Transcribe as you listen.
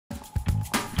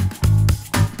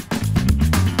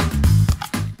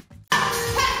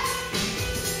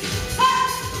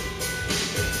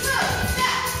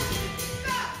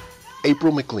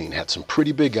April McLean had some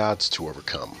pretty big odds to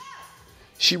overcome.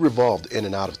 She revolved in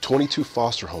and out of 22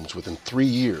 foster homes within 3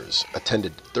 years,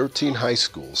 attended 13 high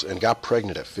schools, and got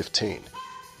pregnant at 15.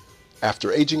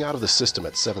 After aging out of the system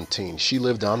at 17, she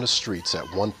lived on the streets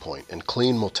at one point and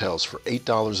cleaned motels for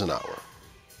 $8 an hour.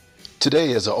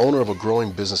 Today, as the owner of a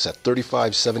growing business at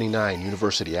 3579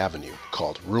 University Avenue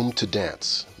called Room to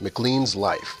Dance, McLean's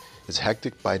life is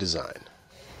hectic by design.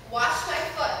 Watch my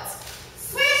foot.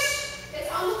 Swish!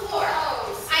 It's on the floor.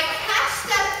 I catch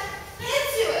step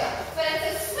into it, but it's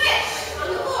a swish on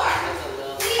the floor.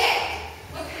 Plie.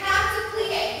 You have to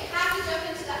plie. You have to jump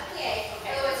into that plie.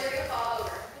 Otherwise you're going to fall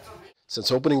over.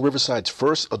 Since opening Riverside's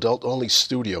first adult-only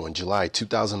studio in July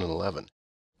 2011,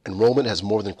 enrollment has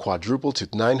more than quadrupled to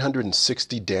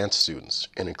 960 dance students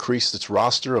and increased its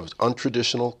roster of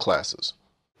untraditional classes.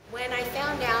 When I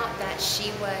found out that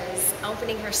she was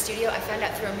opening her studio, I found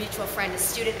out through a mutual friend, a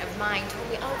student of mine told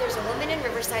me, oh, there's a woman in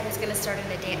Riverside who's going to start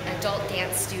an adult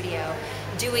dance studio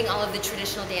doing all of the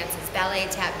traditional dances, ballet,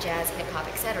 tap, jazz, hip-hop,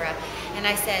 etc. And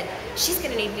I said, she's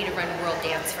going to need me to run world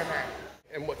dance for her.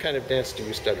 And what kind of dance do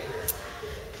you study?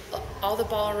 All the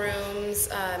ballrooms.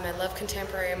 I love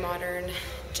contemporary, modern,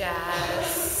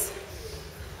 jazz.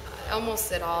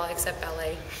 Almost it all except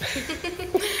ballet.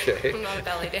 Okay. I'm not a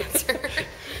ballet dancer.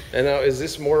 And now, is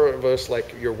this more of us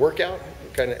like your workout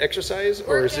kind of exercise,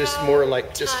 or is this more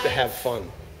like just to have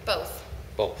fun? Both.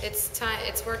 Both.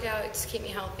 It's workout to keep me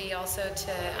healthy, also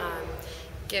to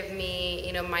give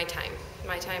me, my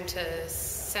time to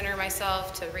center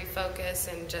myself, to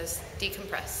refocus, and just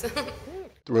decompress.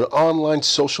 Through an online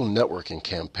social networking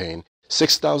campaign,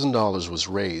 $6,000 was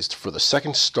raised for the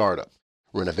second startup,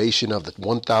 renovation of the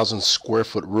 1,000 square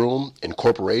foot room,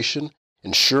 incorporation,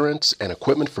 insurance, and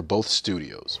equipment for both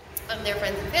studios. Their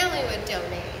friends and family would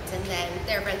donate, and then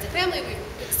their friends and family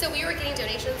so we were getting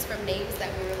donations from names that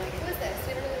we were like, who is this?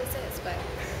 We don't know who this is, but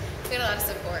we had a lot of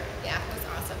support. Yeah, it was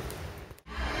awesome.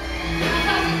 You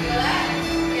feel that?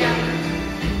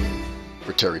 Yeah.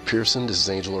 For Terry Pearson, this is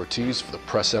Angel Ortiz for the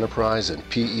Press Enterprise and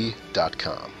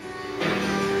PE.com.